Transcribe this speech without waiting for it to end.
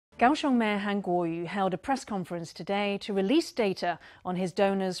Kaohsiung Mayor Han Kuo-yu held a press conference today to release data on his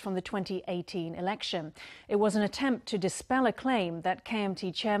donors from the 2018 election. It was an attempt to dispel a claim that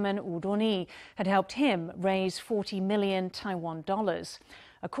KMT chairman Woo Do-ni had helped him raise 40 million Taiwan dollars.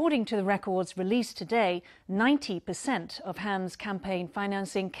 According to the records released today, 90% of Han's campaign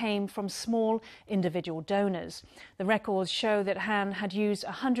financing came from small individual donors. The records show that Han had used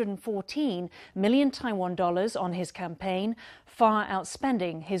 114 million Taiwan dollars on his campaign, far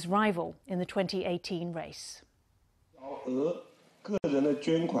outspending his rival in the 2018 race.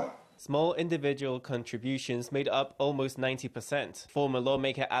 Small individual contributions made up almost 90%. Former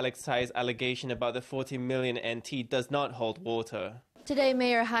lawmaker Alex Tsai's allegation about the 40 million NT does not hold water. Today,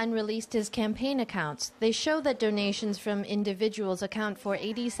 Mayor Han released his campaign accounts. They show that donations from individuals account for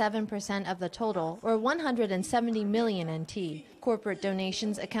 87% of the total, or 170 million NT. Corporate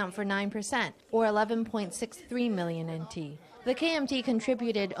donations account for 9%, or 11.63 million NT. The KMT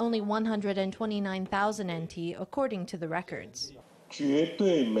contributed only 129,000 NT, according to the records.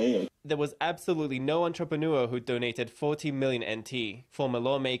 There was absolutely no entrepreneur who donated 40 million NT. Former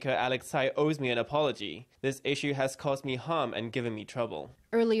lawmaker Alex Tsai owes me an apology. This issue has caused me harm and given me trouble.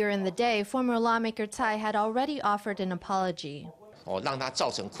 Earlier in the day, former lawmaker Tsai had already offered an apology.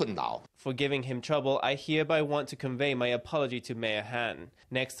 For giving him trouble, I hereby want to convey my apology to Mayor Han.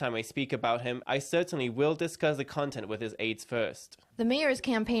 Next time I speak about him, I certainly will discuss the content with his aides first. The mayor's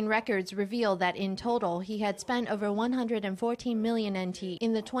campaign records reveal that in total, he had spent over 114 million NT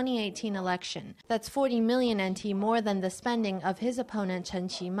in the 2018 election. That's 40 million NT more than the spending of his opponent Chen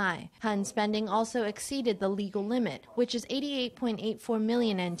Qimai. Han's spending also exceeded the legal limit, which is 88.84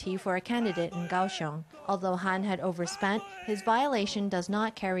 million NT for a candidate in Kaohsiung. Although Han had overspent, his violation does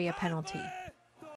not carry a penalty.